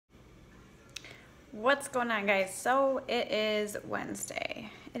What's going on, guys? So it is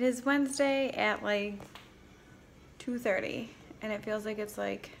Wednesday. It is Wednesday at like 2:30 and it feels like it's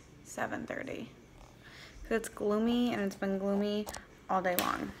like 7:30. So it's gloomy and it's been gloomy all day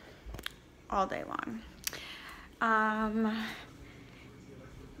long. All day long.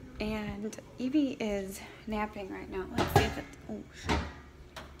 And Evie is napping right now. Let's see if it's, oh shit,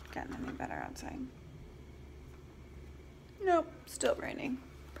 gotten any better outside. Nope, still raining.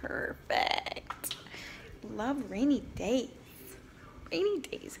 Perfect. Love rainy days. Rainy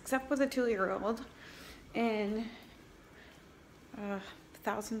days, except with a 2-year-old in a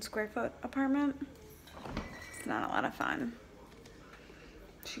 1,000 square foot apartment. It's not a lot of fun.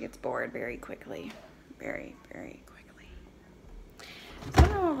 She gets bored very quickly. Very, very quickly. So I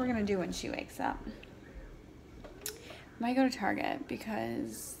don't know what we're gonna do when she wakes up. Might go to Target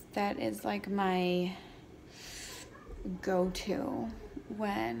because that is like my go-to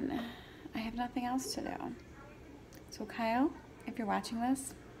when I have nothing else to do. So Kyle, if you're watching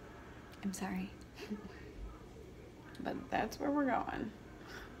this, I'm sorry. But that's where we're going.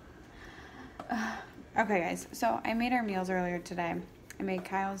 Okay guys, so I made our meals earlier today. I made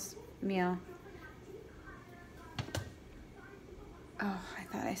Kyle's meal. Oh, I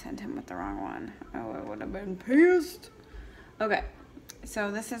thought I sent him with the wrong one. Oh, I would have been pissed. Okay,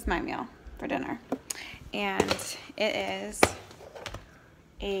 so this is my meal for dinner. And it is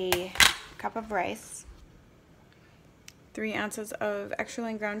a cup of rice, 3 ounces of extra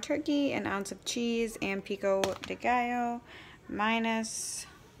lean ground turkey, an ounce of cheese, and pico de gallo, minus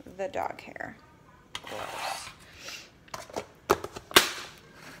the dog hair. Gross.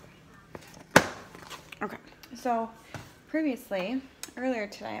 Okay, so previously, earlier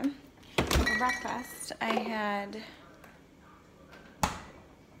today, for breakfast, I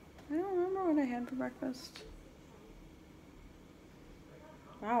don't remember what I had for breakfast.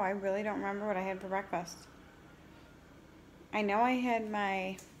 Wow, I really don't remember what I had for breakfast. I know I had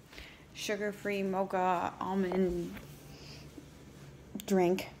my sugar-free mocha almond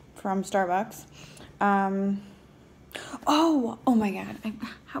drink from Starbucks. Oh my God,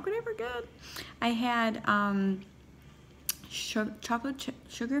 how could I forget? I had chocolate chip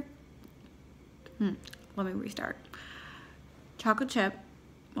sugar. Let me restart. Chocolate chip.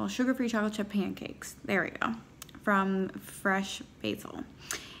 Well, sugar-free chocolate chip pancakes. There we go. From Fresh Basil.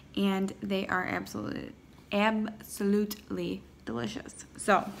 And they are absolutely delicious.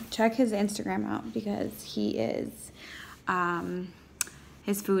 So check his Instagram out because he is,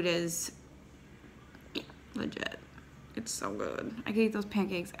 his food is legit. It's so good. I could eat those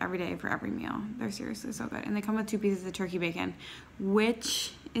pancakes every day for every meal. They're seriously so good. And they come with 2 pieces of turkey bacon,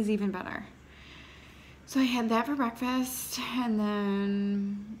 which is even better. So I had that for breakfast, and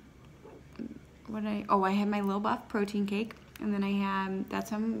then I had my Lil Buff protein cake, and then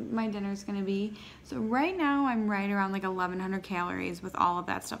that's what my dinner's gonna be. So right now I'm right around like 1,100 calories with all of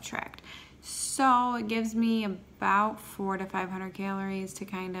that stuff tracked. So it gives me about 400 to 500 calories to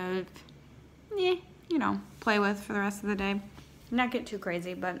kind of, play with for the rest of the day. Not get too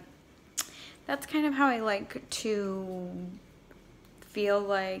crazy, but that's kind of how I like to feel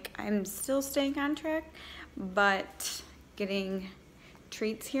like I'm still staying on track, but getting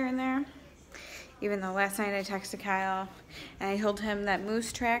treats here and there. Even though last night I texted Kyle and I told him that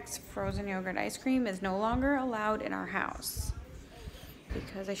Moose Tracks frozen yogurt ice cream is no longer allowed in our house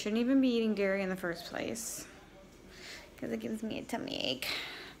because I shouldn't even be eating dairy in the first place because it gives me a tummy ache.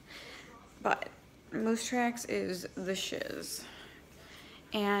 But Moose Tracks is the shiz.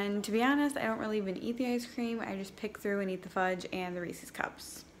 And to be honest, I don't really even eat the ice cream. I just pick through and eat the fudge and the Reese's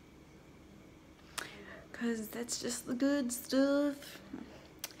Cups. Because that's just the good stuff.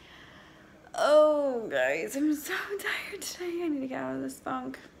 Oh, guys, I'm so tired today. I need to get out of this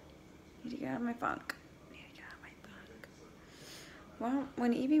funk. Well,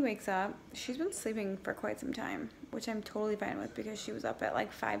 when Evie wakes up, she's been sleeping for quite some time, which I'm totally fine with because she was up at like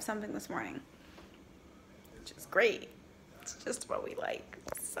 5 something this morning. Which is great. It's just what we like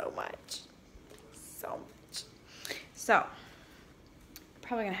so much. So much. So,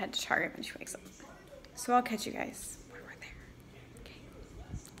 probably gonna head to Target when she wakes up. So I'll catch you guys when we're there. Okay.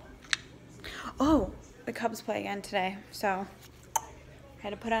 Oh, the Cubs play again today. So, I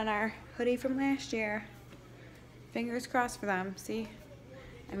had to put on our hoodie from last year. Fingers crossed for them. See?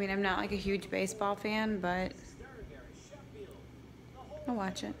 I mean, I'm not like a huge baseball fan, but I'll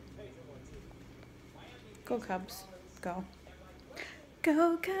watch it. Go Cubs. Go.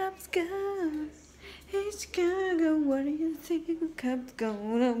 Go Cubs, go. Hey Chicago, what do you think? Cubs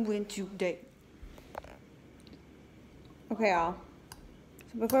gonna win today? Okay, y'all.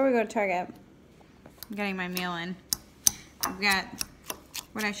 So before we go to Target, I'm getting my meal in. I've got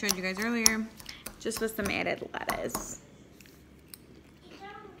what I showed you guys earlier. just with some added lettuce.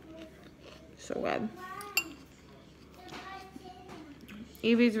 So good.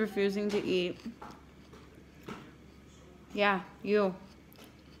 Evie's refusing to eat. Yeah, you.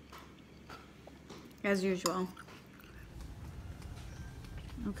 As usual.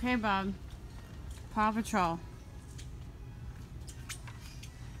 Okay, Bob. Paw Patrol.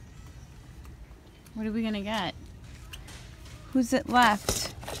 What are we gonna get? Who's it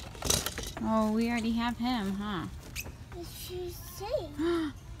left? Oh, we already have him, huh?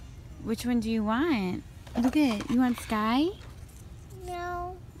 Which one do you want? Look at, you want Sky?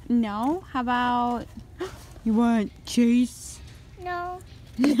 No. No? How about, you want Chase? No.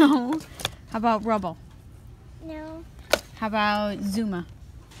 No? How about Rubble? No. How about Zuma?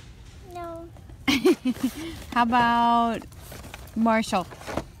 No. How about Marshall?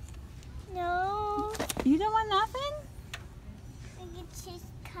 No. You don't want nothing? I get chase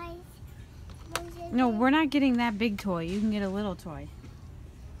kites. No, we're not getting that big toy. You can get a little toy.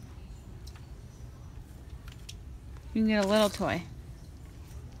 You can get a little toy.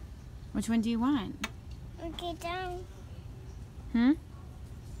 Which one do you want? Okay, down. Hmm?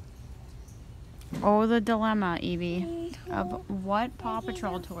 Oh, the dilemma, Evie. Of what Paw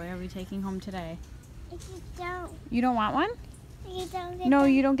Patrol toy are we taking home today? Get down. You don't want one? Get down. No,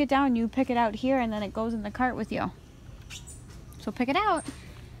 you don't get down. You pick it out here and then it goes in the cart with you. So pick it out.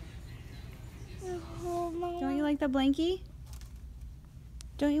 Don't you like the blankie?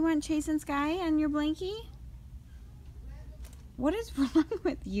 Don't you want Chase and Sky on your blankie? What is wrong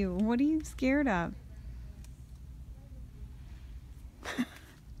with you? What are you scared of?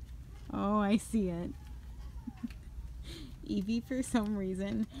 Oh, I see it. Evie, for some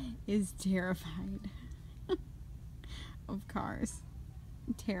reason, is terrified of cars.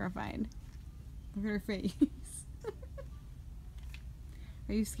 Terrified. Look at her face.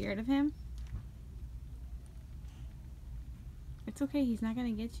 Are you scared of him? It's okay, he's not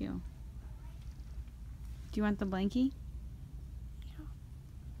gonna get you. Do you want the blankie?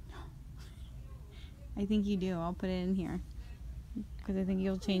 No. I think you do. I'll put it in here. Because I think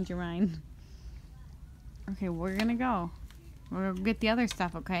you'll change your mind. Okay, we're gonna go. We're gonna get the other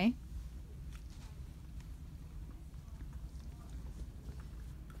stuff, okay?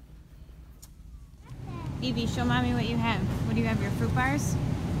 Evie, show Mommy what you have. What do you have, your fruit bars?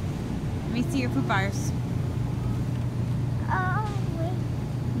 Let me see your fruit bars. Oh,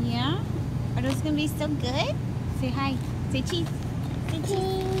 wait. Yeah? Are those gonna be so good? Say hi. Say cheese. Say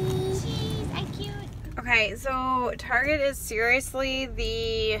cheese. Cheese. I'm cute. Okay, so Target is seriously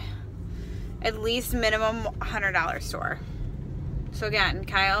the at least minimum $100 store. So again,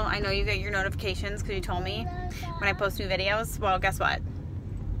 Kyle, I know you get your notifications because you told me when I post new videos. Well, guess what?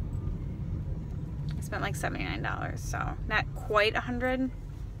 I spent like $79, so not quite 100.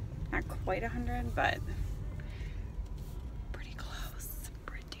 Not quite 100, but pretty close.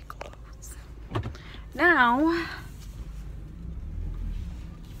 Pretty close. Now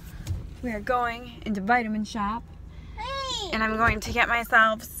we are going into Vitamin Shop, and I'm going to get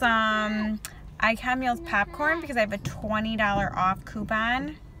myself some Icon Meals popcorn because I have a $20 off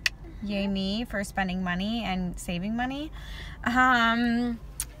coupon. Yay me for spending money and saving money.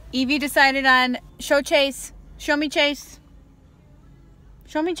 Evie decided on show Chase. Show me Chase.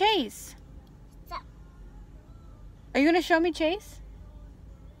 Show me Chase. Stop. Are you gonna show me Chase?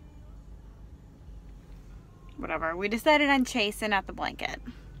 Whatever. We decided on Chase and not the blanket.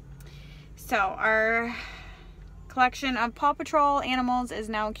 So our collection of Paw Patrol animals is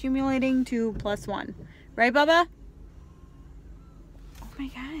now accumulating to +1. Right, Bubba? Oh my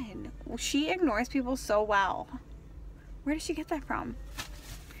god. Well, she ignores people so well. Where did she get that from?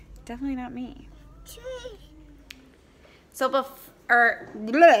 Definitely not me. So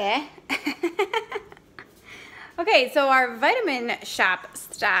okay, so our Vitamin Shop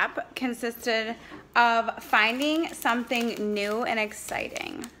stop consisted of finding something new and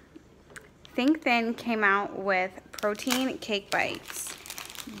exciting. Think Thin came out with protein cake bites,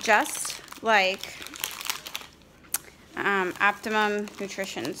 just like Optimum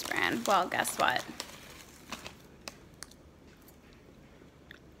Nutrition's brand. Well, guess what?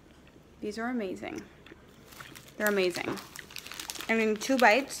 These are amazing. They're amazing. I mean, 2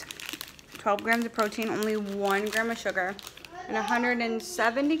 bites, 12 grams of protein, only 1 gram of sugar, and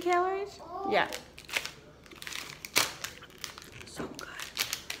 170 calories. Yeah. So good.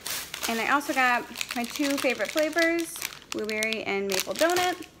 And I also got my 2 favorite flavors, blueberry and maple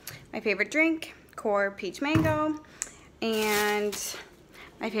donut. My favorite drink, Core Peach Mango. And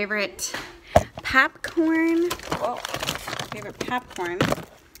my favorite popcorn. Whoa. Favorite popcorn.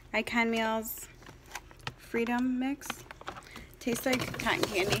 Icon Meals Freedom Mix. Tastes like cotton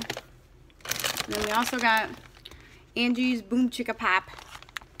candy. And then we also got Angie's Boom Chicka Pop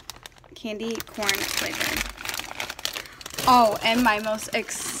candy corn flavor. Oh, and my most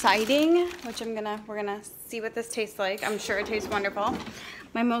exciting, which we're gonna see what this tastes like. I'm sure it tastes wonderful.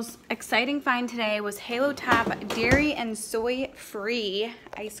 My most exciting find today was Halo Top Dairy and Soy Free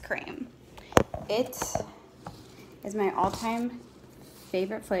Ice Cream. It is my all-time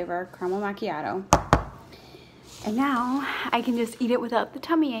favorite flavor, caramel macchiato. And now I can just eat it without the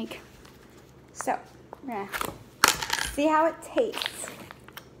tummy ache. So, we're gonna see how it tastes.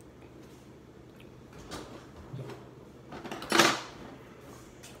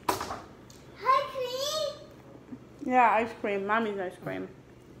 Yeah, ice cream. Mommy's ice cream.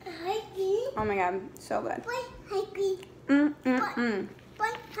 Oh my god, so good.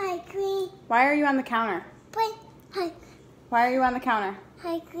 Why are you on the counter? Why are you on the counter?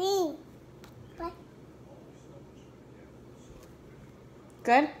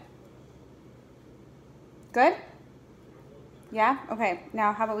 Good? Good? Yeah? Okay,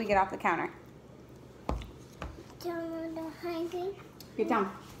 now how about we get off the counter? Get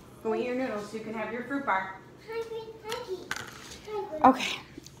down. Go eat your noodles so you can have your fruit bar. Okay,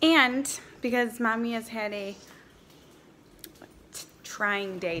 and because Mommy has had a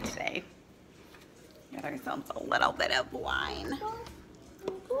trying day today, got ourselves a little bit of wine.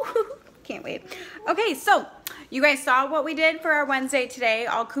 Can't wait. Okay, so you guys saw what we did for our Wednesday today,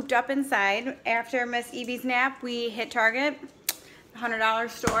 all cooped up inside. After Miss Evie's nap, we hit Target, $100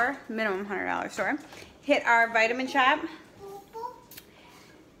 store, minimum $100 store. Hit our vitamin shop,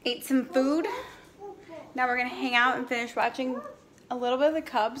 ate some food. Now we're gonna hang out and finish watching a little bit of the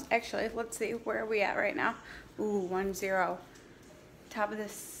Cubs. Actually, let's see, where are we at right now? Ooh, 1-0. Top of the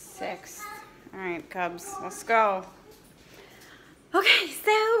 6th. All right, Cubs, let's go. Okay,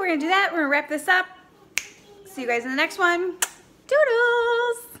 so we're gonna do that. We're gonna wrap this up. See you guys in the next one.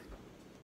 Doodles!